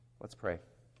Let's pray.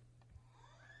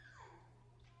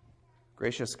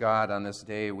 Gracious God, on this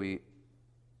day we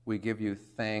give you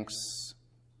thanks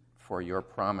for your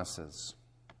promises.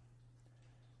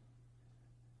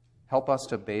 Help us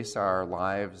to base our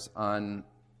lives on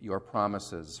your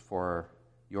promises, for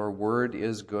your word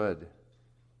is good.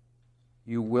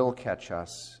 You will catch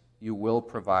us. You will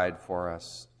provide for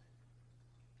us.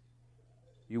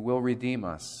 You will redeem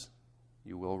us.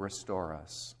 You will restore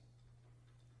us.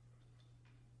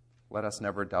 Let us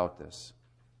never doubt this.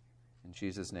 In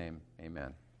Jesus' name,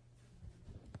 amen.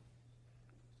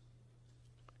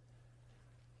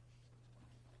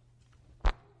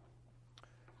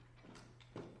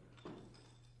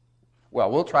 Well,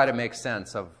 we'll try to make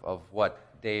sense of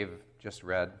what Dave just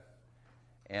read,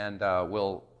 and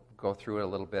we'll go through it a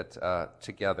little bit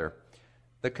together.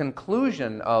 The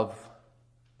conclusion of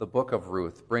the book of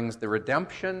Ruth brings the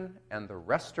redemption and the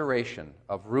restoration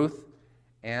of Ruth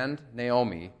and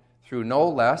Naomi through no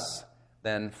less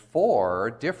than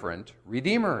 4 different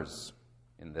redeemers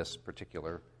in this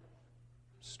particular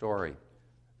story.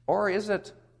 Or is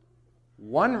it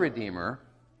one redeemer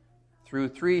through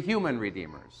 3 human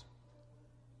redeemers?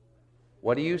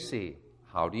 What do you see?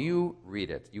 How do you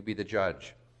read it? You be the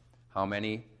judge. How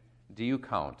many do you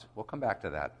count? We'll come back to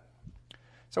that.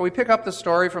 So we pick up the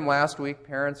story from last week.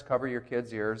 Parents, cover your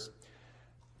kids' ears.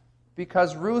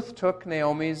 Because Ruth took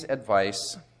Naomi's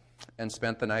advice and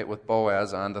spent the night with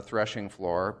Boaz on the threshing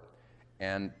floor.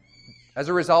 And as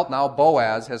a result, now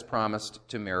Boaz has promised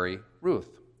to marry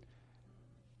Ruth.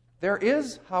 There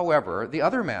is, however, the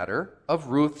other matter of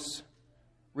Ruth's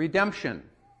redemption.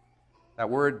 That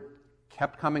word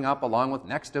kept coming up along with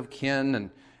next of kin,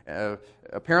 and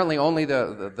apparently only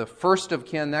the first of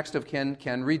kin, next of kin,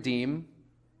 can redeem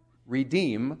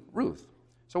Ruth.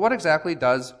 So what exactly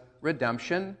does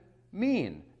redemption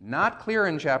mean? Not clear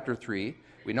in chapter 3.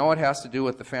 We know it has to do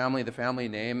with the family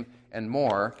name, and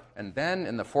more. And then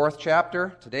in the 4th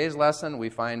chapter, today's lesson, we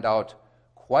find out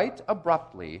quite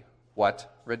abruptly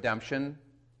what redemption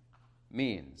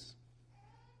means.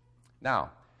 Now,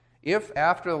 if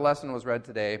after the lesson was read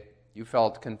today, you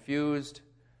felt confused,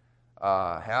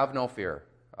 have no fear.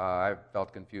 I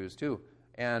felt confused too.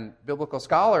 And biblical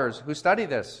scholars who study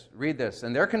this, read this,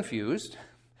 and they're confused,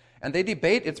 and they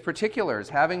debate its particulars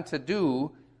having to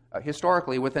do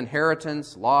historically with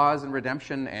inheritance, laws, and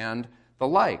redemption, and the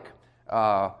like.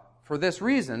 For this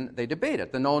reason, they debate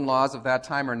it. The known laws of that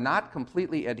time are not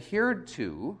completely adhered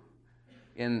to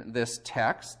in this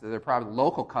text. There are probably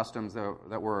local customs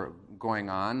that were going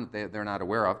on they're not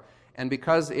aware of. And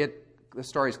because the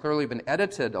story's clearly been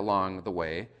edited along the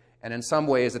way, and in some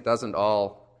ways it doesn't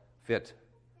all fit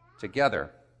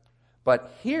together.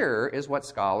 But here is what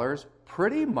scholars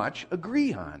pretty much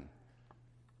agree on.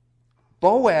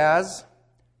 Boaz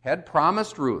had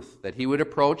promised Ruth that he would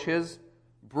approach his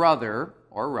brother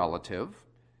or relative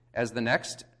as the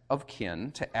next of kin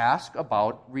to ask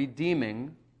about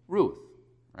redeeming Ruth,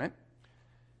 right?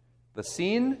 The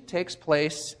scene takes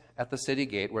place at the city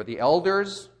gate where the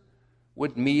elders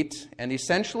would meet and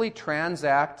essentially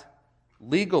transact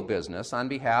legal business on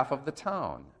behalf of the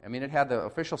town. I mean, it had the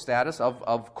official status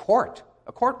of court,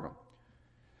 a courtroom.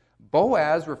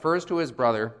 Boaz refers to his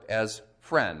brother as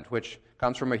friend, which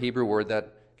comes from a Hebrew word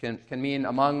that can mean,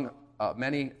 among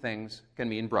many things, can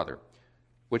mean brother,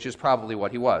 which is probably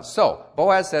what he was. So,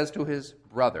 Boaz says to his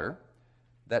brother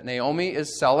that Naomi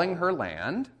is selling her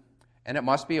land, and it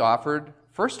must be offered,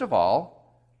 first of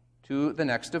all, to the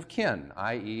next of kin,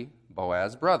 i.e.,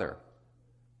 Boaz's brother.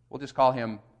 We'll just call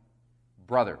him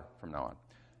brother from now on.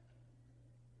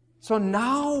 So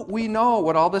now we know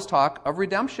what all this talk of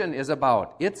redemption is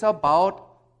about. It's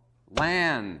about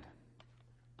land.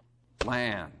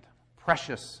 Land.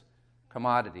 Precious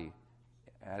commodity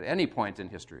at any point in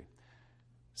history.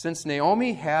 Since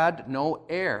Naomi had no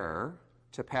heir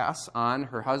to pass on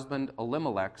her husband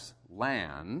Elimelech's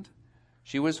land,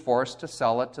 she was forced to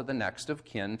sell it to the next of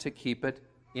kin to keep it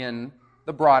in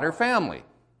the broader family,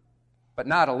 but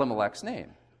not Elimelech's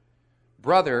name.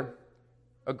 Brother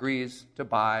agrees to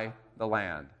buy the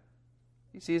land.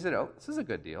 He sees it, this is a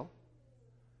good deal.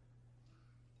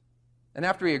 And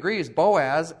after he agrees,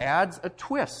 Boaz adds a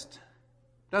twist,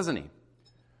 doesn't he?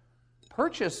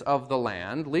 Purchase of the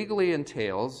land legally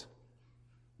entails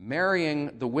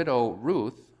marrying the widow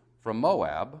Ruth from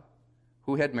Moab,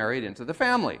 who had married into the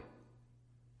family.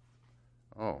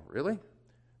 Oh, really?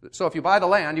 So if you buy the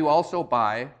land, you also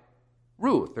buy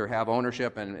Ruth, or have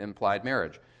ownership and implied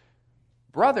marriage.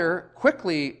 Brother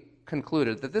quickly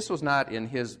concluded that this was not in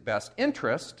his best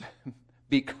interest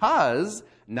because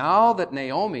now that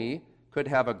Naomi could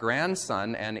have a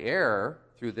grandson and heir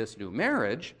through this new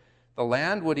marriage, the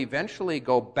land would eventually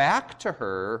go back to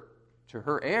her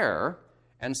heir,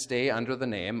 and stay under the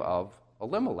name of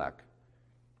Elimelech.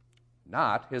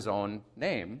 Not his own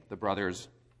name, the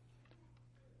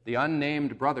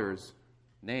unnamed brother's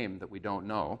name that we don't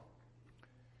know,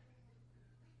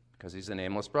 because he's a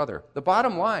nameless brother. The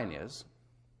bottom line is,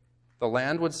 the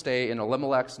land would stay in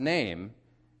Elimelech's name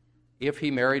if he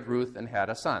married Ruth and had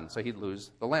a son, so he'd lose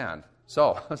the land.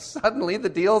 So suddenly the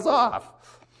deal's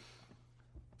off.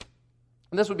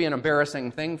 And this would be an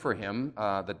embarrassing thing for him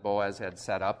that Boaz had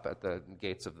set up at the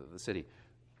gates of the city.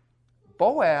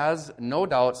 Boaz, no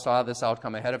doubt, saw this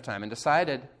outcome ahead of time and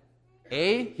decided,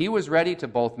 A, he was ready to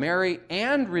both marry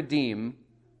and redeem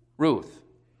Ruth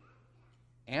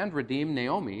and redeem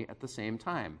Naomi at the same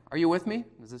time. Are you with me?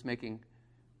 Is this making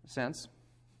sense?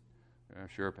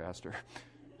 Sure, Pastor.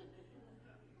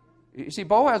 You see,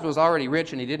 Boaz was already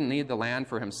rich and he didn't need the land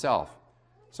for himself.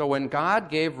 So when God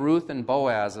gave Ruth and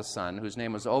Boaz a son, whose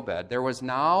name was Obed, there was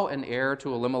now an heir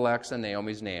to Elimelech's and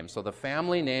Naomi's name. So the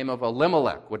family name of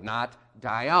Elimelech would not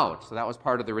die out. So that was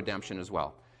part of the redemption as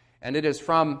well. And it is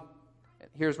from,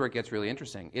 here's where it gets really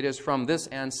interesting, it is from this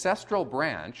ancestral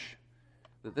branch,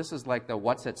 that this is like the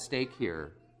what's at stake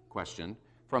here question,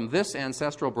 from this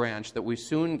ancestral branch that we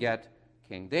soon get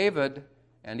King David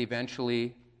and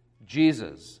eventually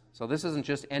Jesus. So this isn't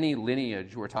just any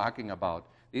lineage we're talking about.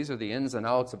 These are the ins and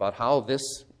outs about how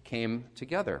this came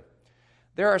together.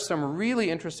 There are some really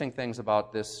interesting things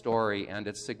about this story and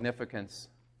its significance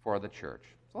for the church.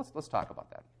 So let's talk about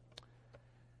that.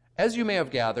 As you may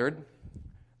have gathered,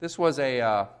 this was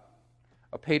a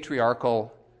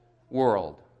patriarchal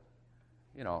world.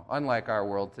 You know, unlike our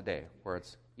world today, where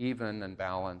it's even and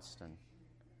balanced. And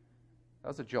that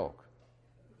was a joke.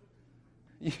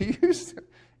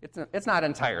 It's not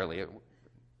entirely.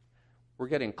 We're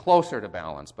getting closer to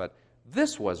balance, but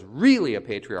this was really a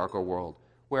patriarchal world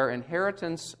where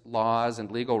inheritance laws and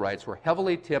legal rights were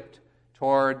heavily tipped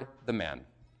toward the men.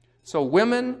 So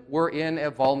women were in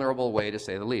a vulnerable way, to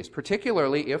say the least,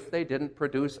 particularly if they didn't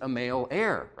produce a male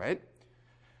heir, right?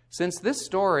 Since this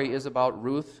story is about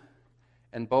Ruth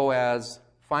and Boaz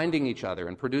finding each other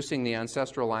and producing the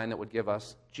ancestral line that would give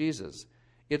us Jesus,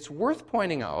 it's worth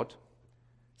pointing out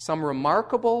some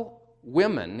remarkable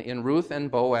women in Ruth and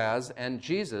Boaz and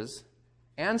Jesus'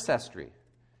 ancestry.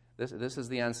 This is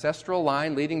the ancestral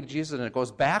line leading to Jesus, and it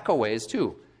goes back a ways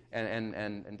too.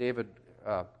 And David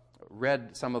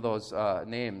read some of those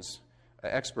names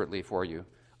expertly for you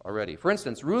already. For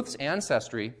instance, Ruth's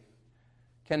ancestry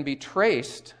can be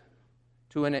traced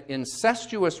to an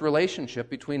incestuous relationship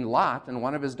between Lot and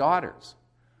one of his daughters.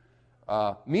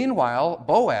 Meanwhile,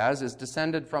 Boaz is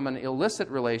descended from an illicit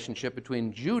relationship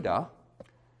between Judah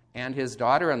and his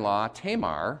daughter-in-law,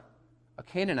 Tamar, a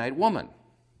Canaanite woman.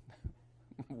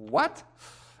 What?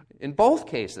 In both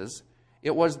cases,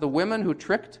 it was the women who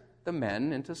tricked the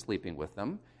men into sleeping with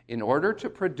them in order to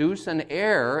produce an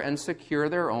heir and secure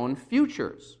their own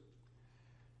futures.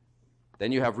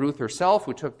 Then you have Ruth herself,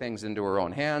 who took things into her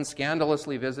own hands,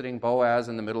 scandalously visiting Boaz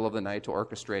in the middle of the night to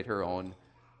orchestrate her own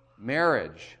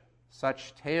marriage.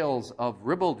 Such tales of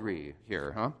ribaldry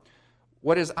here, huh?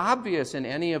 What is obvious in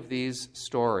any of these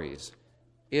stories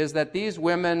is that these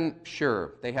women,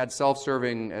 sure, they had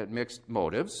self-serving mixed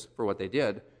motives for what they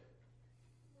did,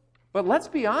 but let's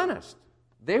be honest,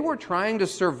 they were trying to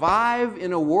survive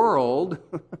in a world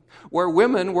where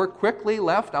women were quickly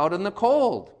left out in the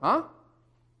cold, huh?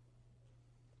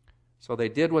 So they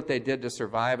did what they did to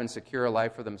survive and secure a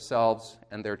life for themselves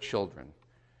and their children.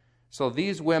 So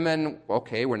these women,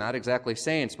 okay, were not exactly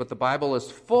saints, but the Bible is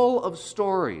full of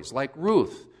stories like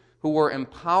Ruth, who were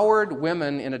empowered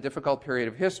women in a difficult period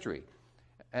of history.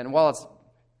 And while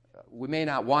we may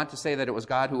not want to say that it was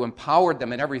God who empowered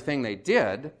them in everything they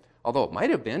did, although it might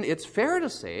have been, it's fair to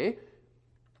say,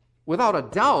 without a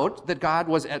doubt, that God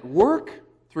was at work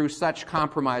through such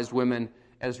compromised women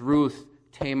as Ruth,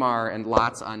 Tamar, and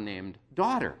Lot's unnamed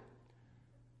daughter.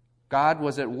 God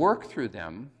was at work through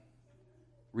them,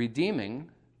 redeeming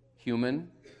human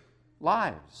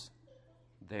lives.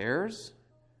 Theirs,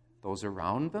 those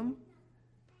around them,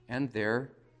 and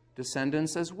their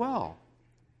descendants as well.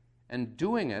 And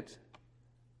doing it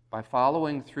by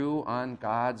following through on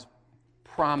God's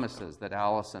promises that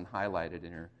Allison highlighted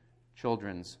in her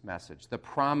children's message. The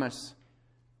promise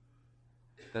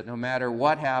that no matter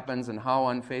what happens and how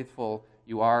unfaithful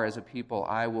you are as a people,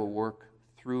 I will work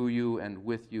through you and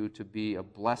with you to be a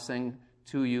blessing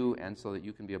to you and so that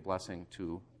you can be a blessing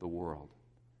to the world.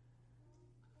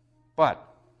 But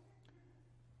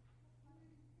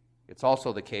it's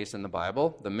also the case in the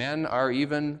Bible, the men are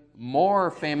even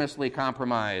more famously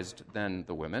compromised than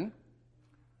the women.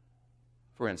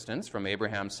 For instance, from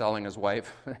Abraham selling his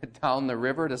wife down the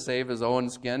river to save his own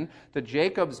skin, to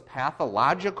Jacob's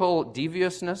pathological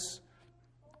deviousness,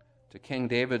 to King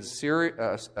David's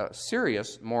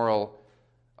serious moral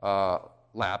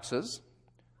lapses,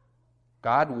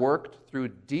 God worked through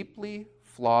deeply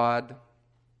flawed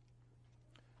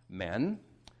men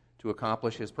to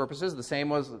accomplish his purposes. The same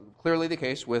was clearly the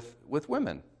case with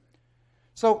women.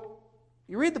 So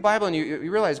you read the Bible and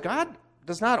you realize God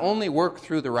does not only work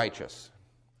through the righteous,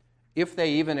 if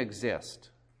they even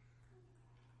exist.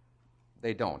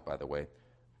 They don't, by the way.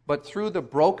 But through the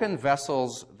broken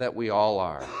vessels that we all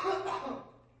are.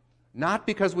 Not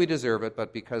because we deserve it,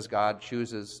 but because God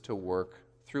chooses to work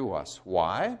through us.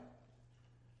 Why?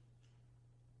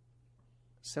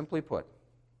 Simply put,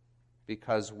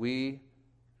 because we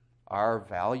are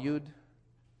valued,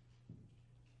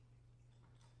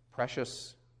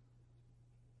 precious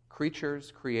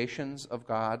creatures, creations of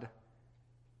God,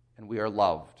 and we are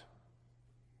loved.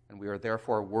 And we are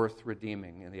therefore worth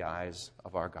redeeming in the eyes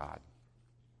of our God.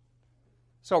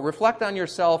 So reflect on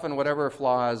yourself and whatever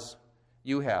flaws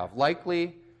you have.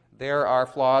 Likely there are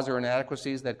flaws or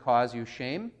inadequacies that cause you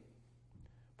shame,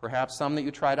 perhaps some that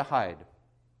you try to hide.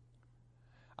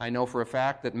 I know for a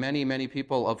fact that many, many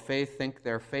people of faith think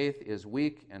their faith is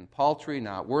weak and paltry,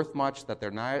 not worth much, that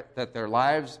their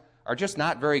lives are just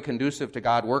not very conducive to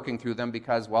God working through them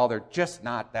because, well, they're just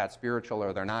not that spiritual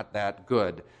or they're not that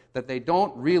good, that they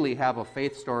don't really have a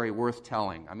faith story worth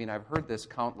telling. I mean, I've heard this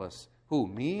countless. Who,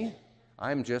 me?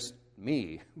 I'm just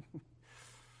me.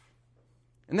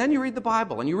 And then you read the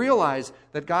Bible and you realize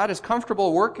that God is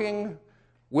comfortable working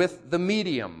with the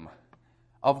medium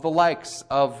of the likes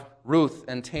of Ruth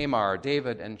and Tamar,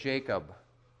 David and Jacob,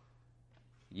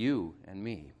 you and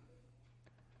me.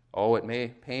 Oh, it may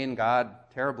pain God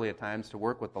terribly at times to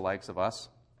work with the likes of us,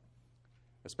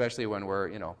 especially when we're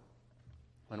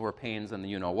pains in the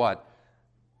you-know-what.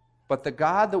 But the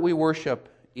God that we worship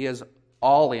is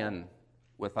all in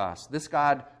with us. This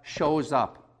God shows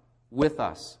up with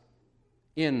us,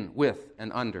 in, with,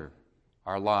 and under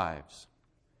our lives.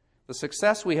 The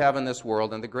success we have in this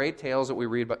world and the great tales that we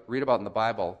read about in the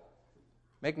Bible,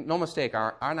 make no mistake,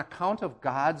 are on account of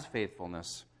God's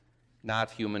faithfulness,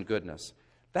 not human goodness.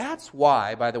 That's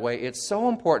why, by the way, it's so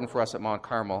important for us at Mount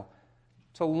Carmel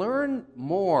to learn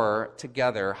more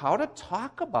together how to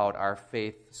talk about our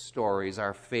faith stories,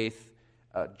 our faith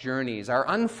journeys, our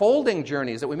unfolding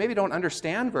journeys that we maybe don't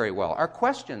understand very well, our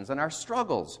questions and our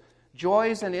struggles,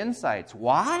 joys and insights.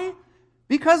 Why?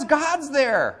 Because God's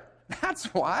there. That's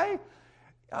why.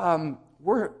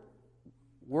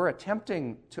 We're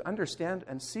attempting to understand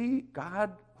and see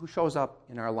God who shows up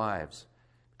in our lives.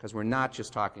 Because we're not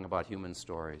just talking about human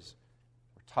stories.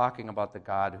 We're talking about the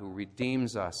God who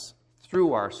redeems us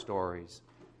through our stories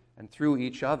and through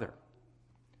each other.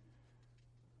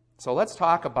 So let's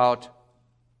talk about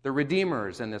the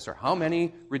redeemers in this, or how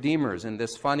many redeemers in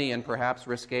this funny and perhaps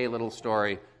risque little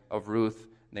story of Ruth,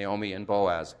 Naomi, and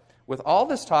Boaz. With all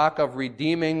this talk of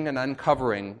redeeming and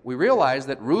uncovering, we realize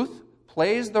that Ruth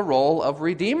plays the role of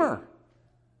redeemer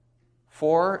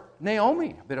for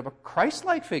Naomi, a bit of a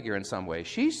Christ-like figure in some ways.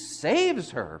 She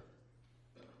saves her.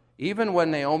 Even when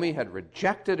Naomi had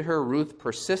rejected her, Ruth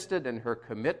persisted in her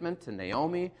commitment to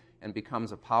Naomi and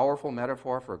becomes a powerful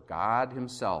metaphor for God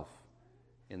himself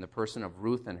in the person of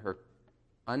Ruth and her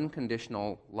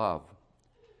unconditional love.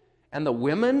 And the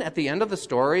women at the end of the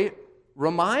story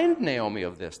remind Naomi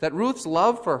of this, that Ruth's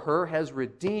love for her has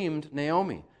redeemed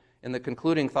Naomi. In the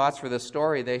concluding thoughts for this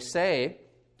story, they say,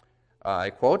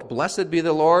 I quote, "Blessed be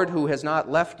the Lord who has not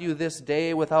left you this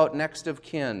day without next of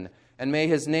kin, and may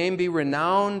his name be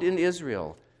renowned in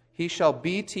Israel. He shall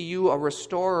be to you a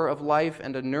restorer of life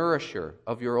and a nourisher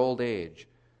of your old age.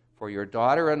 For your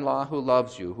daughter-in-law who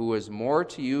loves you, who is more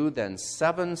to you than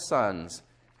 7 sons,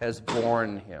 has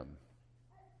borne him."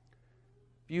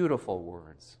 Beautiful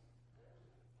words.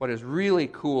 What is really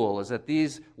cool is that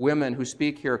these women who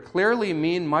speak here clearly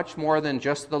mean much more than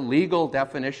just the legal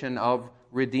definition of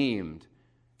redeemed,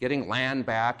 getting land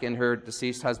back in her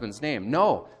deceased husband's name.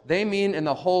 No, they mean in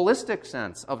the holistic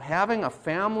sense of having a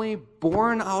family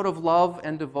born out of love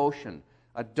and devotion,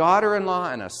 a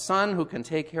daughter-in-law and a son who can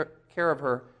take care of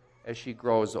her as she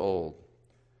grows old.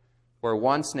 Where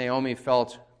once Naomi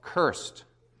felt cursed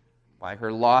by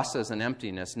her losses and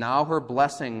emptiness, now her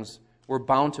blessings were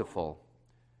bountiful.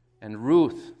 And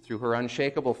Ruth, through her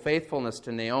unshakable faithfulness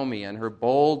to Naomi and her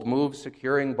bold move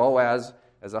securing Boaz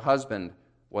as a husband,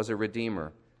 was a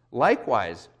redeemer.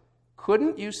 Likewise,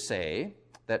 couldn't you say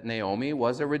that Naomi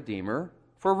was a redeemer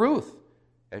for Ruth,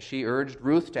 as she urged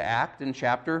Ruth to act in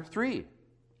chapter 3?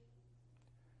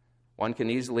 One can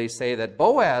easily say that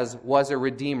Boaz was a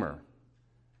redeemer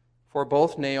for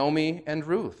both Naomi and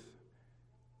Ruth.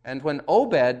 And when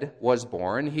Obed was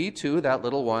born, he too, that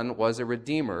little one, was a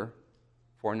redeemer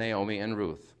for Naomi and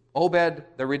Ruth. Obed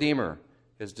the Redeemer.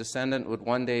 His descendant would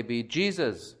one day be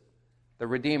Jesus the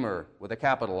Redeemer with a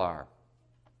capital R.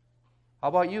 How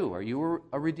about you? Are you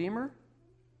a redeemer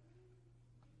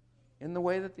in the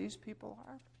way that these people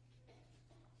are?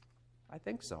 I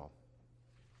think so.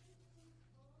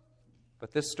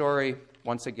 But this story,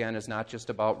 once again, is not just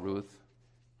about Ruth,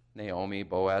 Naomi,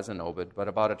 Boaz, and Obed, but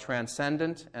about a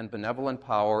transcendent and benevolent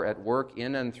power at work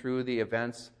in and through the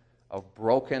events of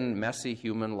broken, messy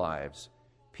human lives.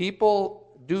 People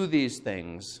do these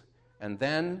things, and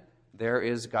then there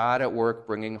is God at work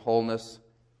bringing wholeness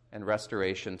and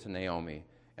restoration to Naomi.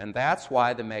 And that's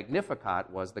why the Magnificat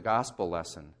was the gospel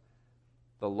lesson.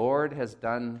 The Lord has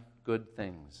done good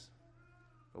things.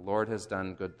 The Lord has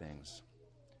done good things.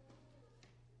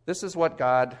 This is what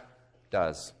God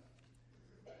does.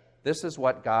 This is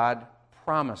what God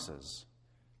promises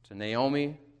to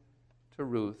Naomi, to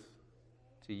Ruth,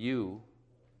 to you,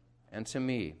 and to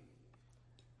me.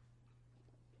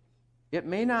 It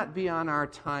may not be on our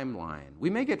timeline. We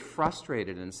may get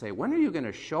frustrated and say, when are you going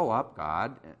to show up,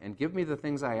 God, and give me the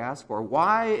things I ask for?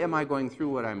 Why am I going through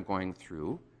what I'm going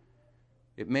through?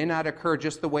 It may not occur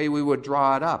just the way we would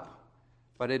draw it up,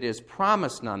 but it is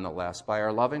promised nonetheless by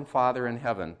our loving Father in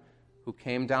heaven, who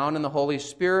came down in the Holy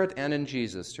Spirit and in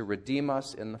Jesus to redeem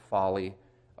us in the folly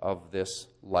of this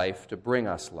life, to bring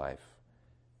us life.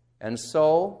 And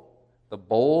so, the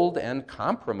bold and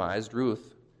compromised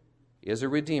Ruth is a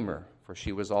redeemer, for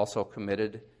she was also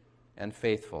committed and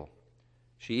faithful.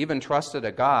 She even trusted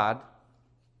a God,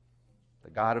 the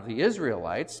God of the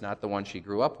Israelites, not the one she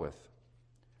grew up with.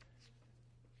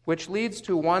 Which leads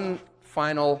to one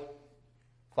final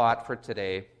thought for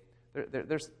today.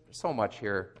 There's so much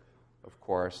here, of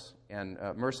course, and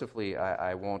mercifully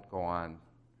I won't go on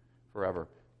forever.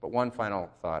 But one final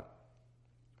thought.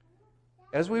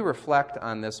 As we reflect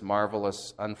on this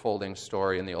marvelous unfolding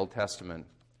story in the Old Testament,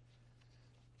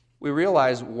 we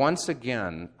realize once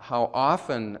again how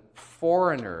often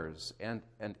foreigners and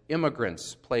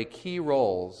immigrants play key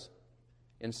roles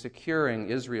in securing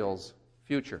Israel's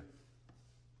future.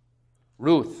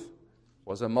 Ruth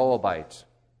was a Moabite.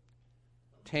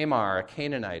 Tamar, a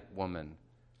Canaanite woman.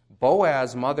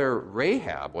 Boaz's mother,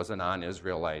 Rahab, was a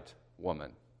non-Israelite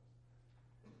woman.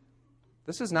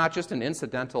 This is not just an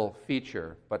incidental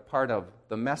feature, but part of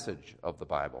the message of the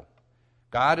Bible.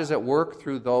 God is at work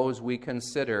through those we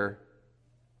consider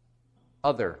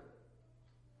other.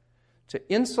 To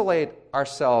insulate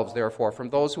ourselves, therefore, from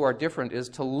those who are different is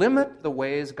to limit the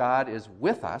ways God is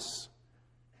with us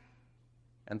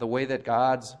and the way that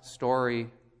God's story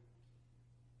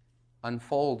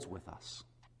unfolds with us.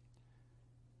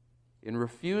 In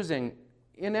refusing,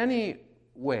 in any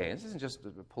way, this isn't just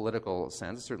a political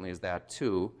sense, it certainly is that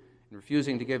too, in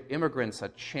refusing to give immigrants a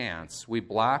chance, we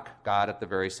block God at the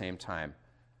very same time.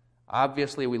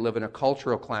 Obviously, we live in a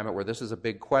cultural climate where this is a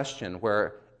big question,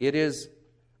 where it is,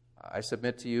 I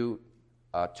submit to you,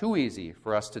 too easy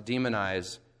for us to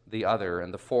demonize the other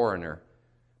and the foreigner.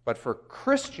 But for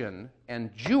Christian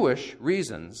and Jewish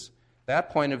reasons, that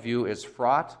point of view is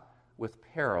fraught with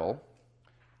peril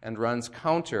and runs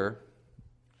counter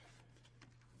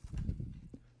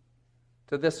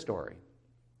to this story.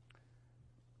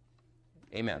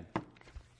 Amen.